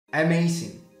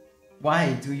Amazing.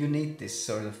 Why do you need this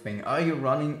sort of thing? Are you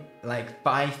running like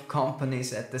 5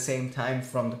 companies at the same time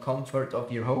from the comfort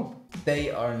of your home?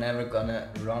 They are never gonna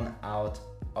run out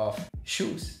of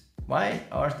shoes. Why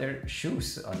are there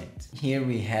shoes on it? Here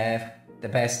we have the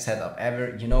best setup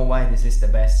ever. You know why this is the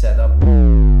best setup?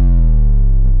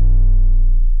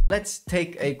 Let's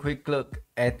take a quick look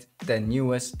at the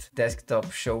newest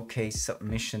desktop showcase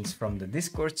submissions from the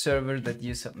Discord server that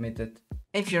you submitted.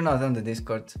 If you're not on the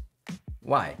Discord,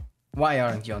 why? Why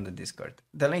aren't you on the Discord?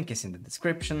 The link is in the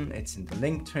description, it's in the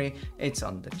link tree, it's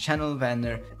on the channel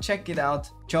banner. Check it out,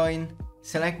 join,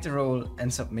 select a role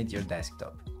and submit your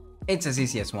desktop. It's as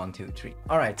easy as 1, 2, 3.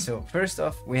 Alright, so first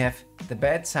off we have the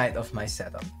bad side of my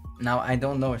setup. Now I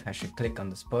don't know if I should click on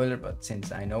the spoiler, but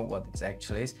since I know what it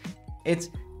actually is, it's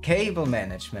cable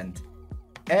management.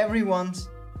 Everyone's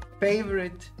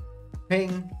favorite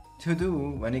thing to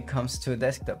do when it comes to a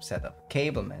desktop setup.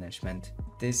 Cable management.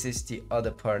 This is the other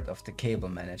part of the cable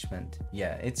management.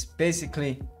 Yeah, it's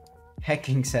basically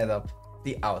hacking setup,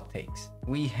 the outtakes.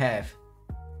 We have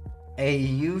a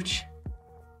huge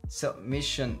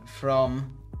submission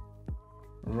from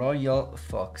Royal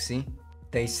Foxy.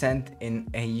 They sent in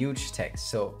a huge text.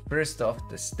 So first off,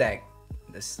 the specs.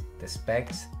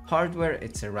 Hardware,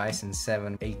 it's a Ryzen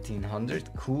 7 1800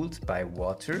 cooled by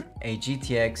water, a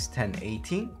GTX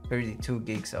 1080, 32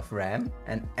 gigs of RAM,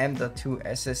 an M.2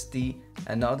 SSD,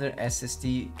 another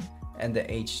SSD, and the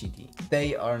HDD.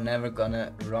 They are never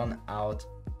gonna run out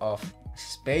of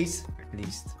space, at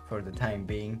least for the time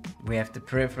being. We have the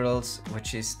peripherals,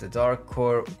 which is the dark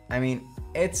core. I mean,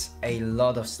 it's a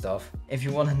lot of stuff. If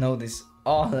you want to know this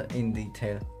all in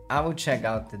detail, I will check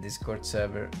out the Discord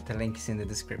server, the link is in the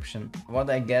description. What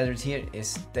I gathered here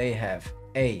is they have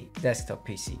a desktop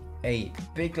PC, a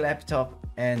big laptop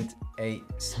and a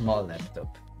small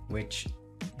laptop, which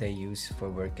they use for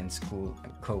work and school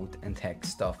and code and tech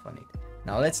stuff on it.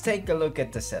 Now let's take a look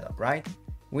at the setup, right?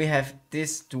 We have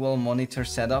this dual monitor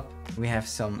setup. We have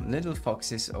some little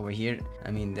foxes over here.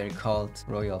 I mean, they're called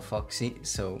Royal Foxy,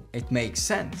 so it makes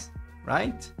sense,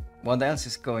 right? What else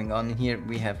is going on in here?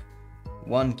 We have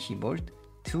 1 keyboard,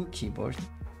 2 keyboards,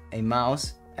 a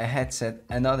mouse, a headset,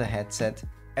 another headset.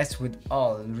 As with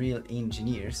all real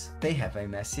engineers, they have a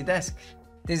messy desk.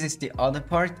 This is the other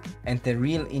part, and the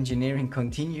real engineering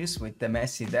continues with the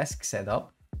messy desk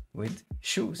setup with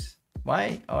shoes.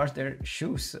 Why are there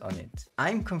shoes on it?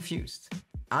 I'm confused.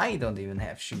 I don't even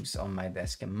have shoes on my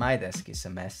desk and my desk is a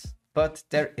mess. But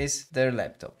there is their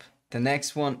laptop. The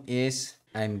next one is,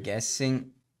 I'm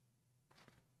guessing,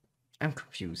 I'm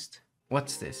confused.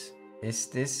 What's this? Is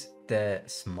this the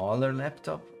smaller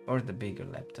laptop or the bigger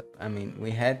laptop? I mean,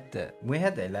 we had a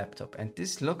laptop and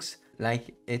this looks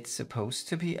like it's supposed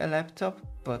to be a laptop,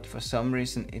 but for some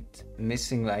reason it's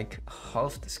missing like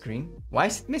half the screen. Why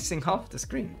is it missing half the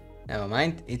screen? Never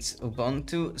mind, it's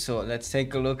Ubuntu. So let's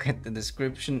take a look at the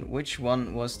description. Which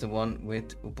one was the one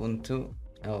with Ubuntu?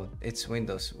 Oh, it's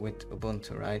Windows with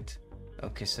Ubuntu, right?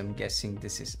 Okay, so I'm guessing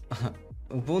this is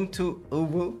Ubuntu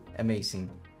Ubu. Amazing.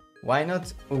 Why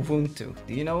not Ubuntu?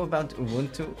 Do you know about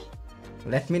Ubuntu?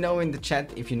 Let me know in the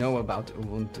chat if you know about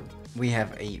Ubuntu. We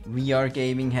have a VR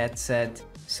gaming headset,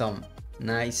 some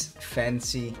nice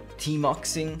fancy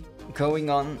T-Moxing going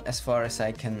on as far as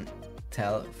I can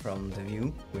tell from the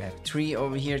view. We have 3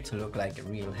 over here to look like a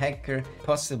real hacker,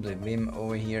 possibly Vim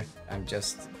over here. I'm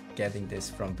just getting this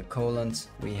from the colons.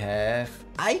 We have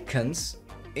icons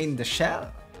in the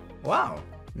shell. Wow,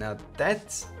 now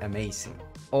that's amazing.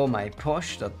 Oh, my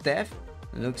posh.dev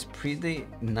looks pretty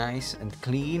nice and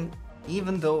clean,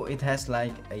 even though it has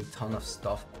like a ton of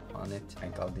stuff on it,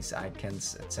 like all these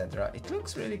icons, etc. It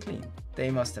looks really clean.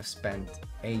 They must have spent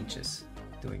ages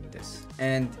doing this.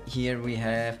 And here we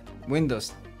have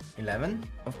Windows 11.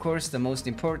 Of course, the most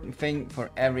important thing for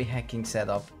every hacking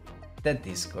setup, the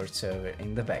Discord server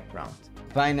in the background.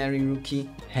 Binary Rookie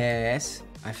has,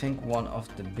 I think, one of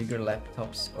the bigger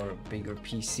laptops or bigger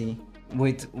PC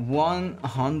with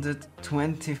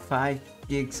 125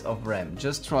 gigs of RAM.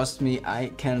 Just trust me,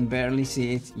 I can barely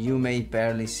see it. You may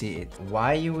barely see it.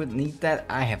 Why you would need that,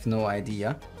 I have no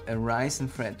idea. A Ryzen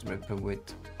Threadripper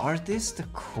with... Are these the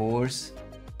cores?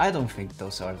 I don't think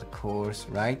those are the cores,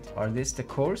 right? Are these the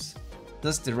cores?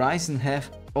 Does the Ryzen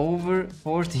have over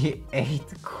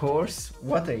 48 cores?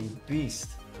 What a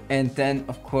beast. And then,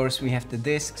 of course, we have the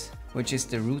disks, which is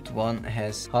the root one,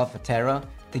 has half a tera.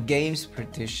 The games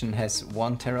partition has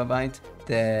 1 terabyte.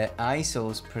 The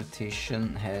ISOs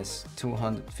partition has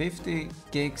 250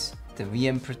 gigs. The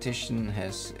VM partition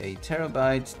has a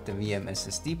terabyte. The VM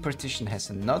SSD partition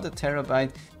has another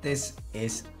terabyte. This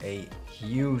is a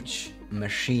huge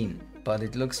machine. but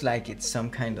it looks like it's some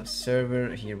kind of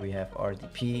server. Here we have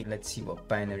RDP. Let's see what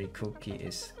Binary Cookie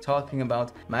is talking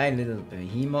about. My little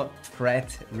behemoth,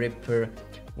 Threadripper,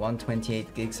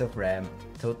 128 gigs of RAM,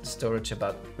 total storage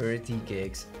about 30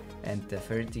 gigs, and the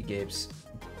 30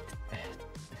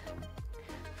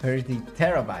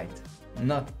 terabyte,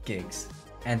 not gigs.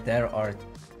 And there are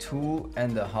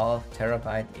 2.5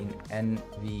 terabyte in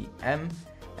NVMe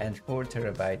and 4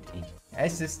 terabyte in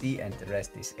SSD, and the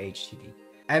rest is HDD.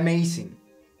 Amazing.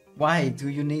 Why do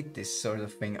you need this sort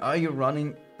of thing? Are you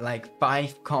running like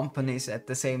 5 companies at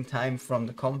the same time from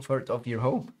the comfort of your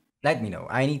home? Let me know,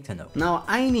 I need to know. Now,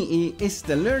 INEE is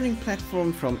the learning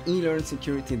platform from eLearn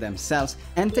Security themselves,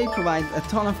 and they provide a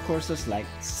ton of courses like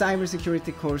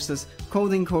cybersecurity courses,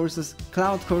 coding courses,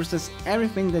 cloud courses,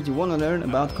 everything that you want to learn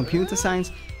about computer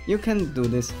science. You can do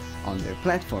this on their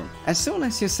platform. As soon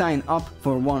as you sign up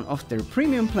for one of their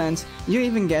premium plans, you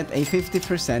even get a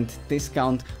 50%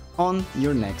 discount on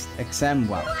your next exam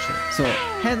voucher. So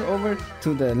head over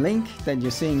to the link that you're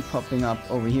seeing popping up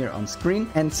over here on screen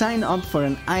and sign up for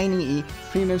an INEE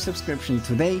premium subscription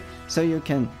today so you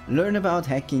can learn about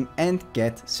hacking and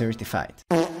get certified.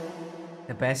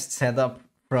 The best setup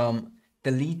from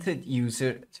deleted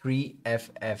user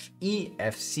 3FFEFCOE.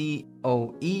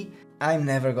 I'm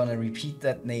never gonna repeat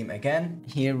that name again.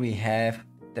 Here we have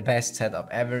the best setup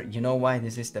ever. You know why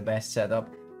this is the best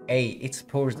setup? A, it's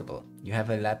portable. You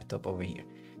have a laptop over here.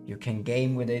 You can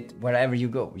game with it wherever you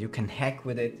go. You can hack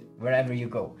with it wherever you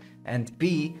go. And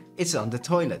B, it's on the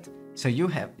toilet. So you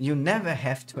never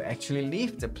have to actually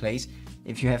leave the place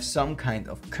if you have some kind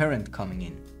of current coming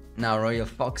in. Now Royal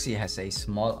Foxy has a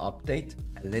small update,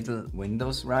 a little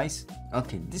Windows rise.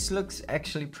 Okay, this looks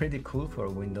actually pretty cool for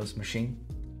a Windows machine.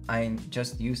 I'm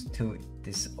just used to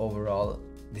this overall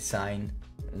design,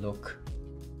 look,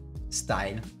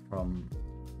 style from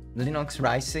Linux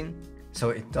Rising,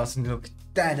 so it doesn't look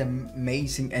that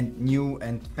amazing and new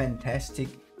and fantastic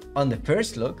on the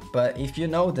first look. But if you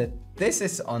know that this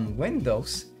is on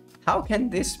Windows, how can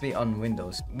this be on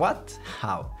Windows? What?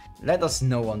 How? Let us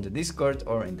know on the Discord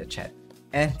or in the chat.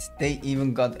 And they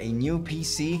even got a new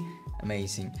PC.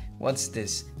 Amazing. What's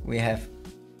this? We have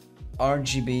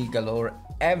RGB galore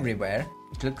everywhere.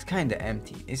 It looks kind of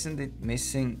empty. Isn't it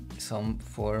missing some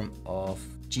form of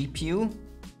GPU?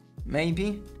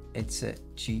 Maybe? It's a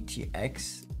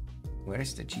GTX.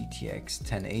 Where's the GTX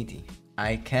 1080?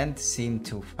 I can't seem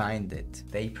to find it.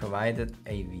 They provided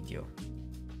a video.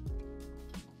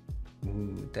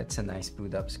 Ooh, that's a nice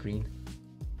boot up screen.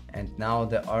 And now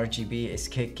the RGB is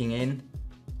kicking in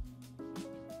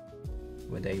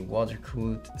with a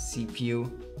water-cooled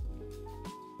CPU.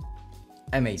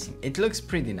 Amazing. It looks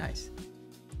pretty nice.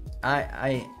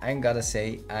 I gotta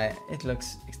say, it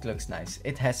looks nice.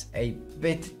 It has a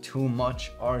bit too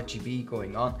much RGB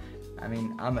going on. I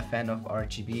mean, I'm a fan of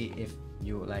RGB if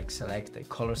you like select a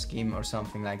color scheme or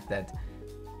something like that.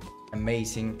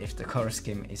 Amazing if the color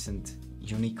scheme isn't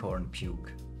unicorn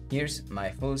puke. Here's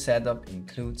my full setup,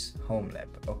 includes home lab.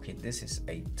 Okay, this is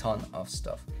a ton of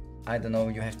stuff. I don't know,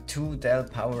 you have 2 Dell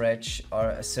PowerEdge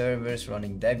servers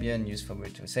running Debian, used for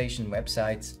virtualization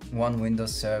websites, 1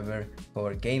 Windows server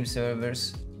for game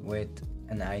servers with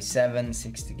an i7,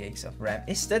 60 gigs of RAM.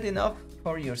 Is that enough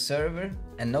for your server?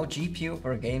 And no GPU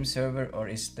for a game server, or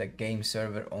is the game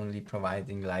server only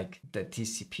providing like the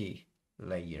TCP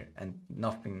layer and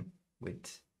nothing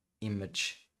with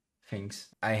image things?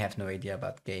 I have no idea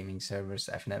about gaming servers.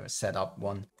 I've never set up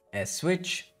one. A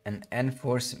switch, an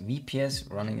Enforce VPS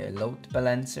running a load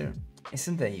balancer.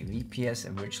 Isn't a VPS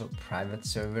a virtual private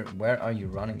server? Where are you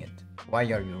running it? Why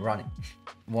are you running?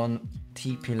 1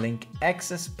 TP-Link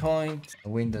access point, a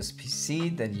Windows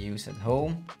PC that you use at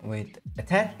home with a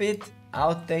tad bit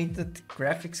outdated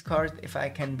graphics card, if I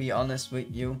can be honest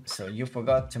with you. So you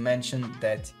forgot to mention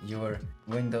that your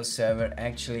Windows server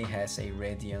actually has a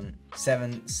Radeon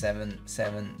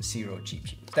 7770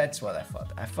 GPU. That's what I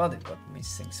thought. I thought it was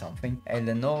missing something. A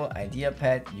Lenovo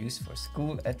IdeaPad used for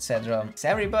school, etc. Is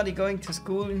everybody going to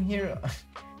school in here?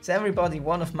 Is everybody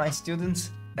one of my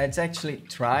students? Let's actually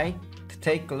try to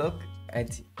take a look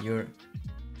at your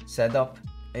setup.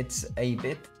 It's a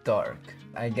bit dark.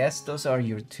 I guess those are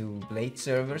your 2 Blade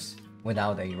servers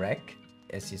without a rack.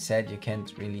 As you said, you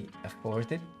can't really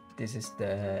afford it. This is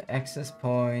the access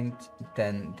point.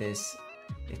 Then this,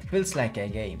 it feels like a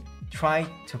game. Try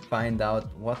to find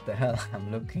out what the hell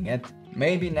I'm looking at.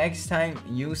 Maybe next time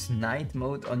use night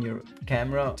mode on your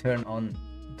camera, turn on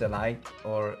the light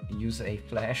or use a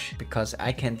flash, because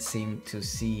I can't seem to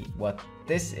see what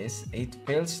this is. It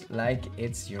feels like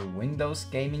it's your Windows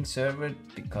gaming server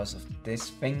because of this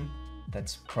thing.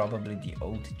 That's probably the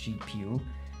old GPU,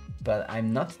 but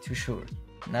I'm not too sure.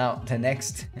 Now the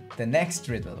next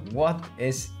riddle. What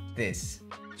is this?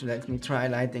 So let me try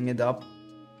lighting it up.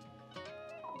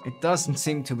 It doesn't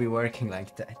seem to be working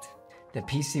like that. The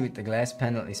PC with the glass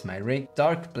panel is my rig.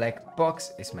 Dark black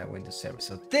box is my Windows server.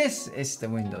 So this is the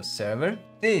Windows server.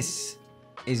 This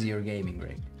is your gaming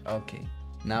rig. Okay.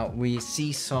 Now we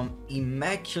see some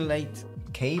immaculate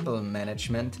cable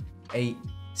management. A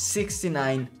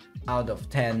 69 out of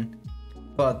 10.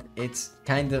 But it's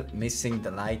kind of missing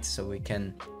the light, so we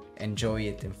can enjoy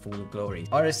it in full glory.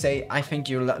 RSA, I think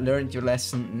you learned your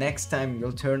lesson. Next time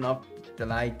you'll turn up the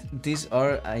light. These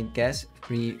are, I guess,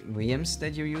 3 VMs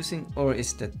that you're using, or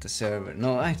is that the server?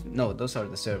 No, those are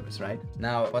the servers, right?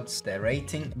 Now, what's the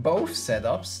rating? Both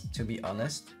setups, to be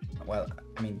honest. Well,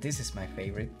 I mean, this is my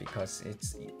favorite because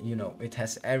it's, you know, it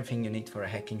has everything you need for a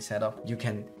hacking setup. You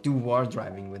can do war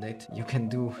driving with it. You can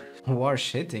do war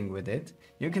shitting with it.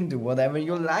 You can do whatever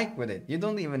you like with it. You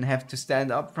don't even have to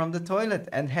stand up from the toilet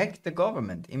and hack the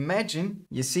government. Imagine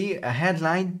you see a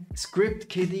headline, Script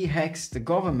Kiddie hacks the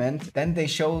government. Then they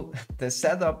show the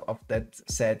setup of that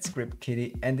said Script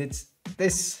Kiddie, and it's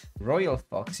this. Royal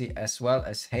Foxy as well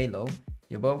as Halo.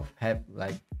 You both have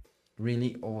like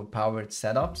really overpowered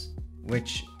setups,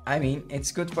 which, I mean,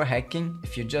 it's good for hacking.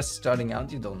 If you're just starting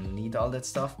out, you don't need all that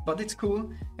stuff, but it's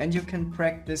cool and you can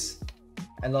practice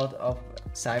a lot of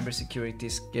cybersecurity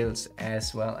skills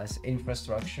as well as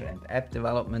infrastructure and app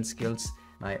development skills.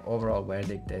 My overall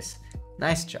verdict is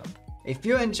nice job. If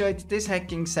you enjoyed this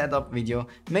hacking setup video,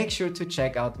 make sure to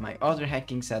check out my other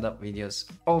hacking setup videos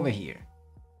over here.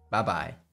 Bye bye.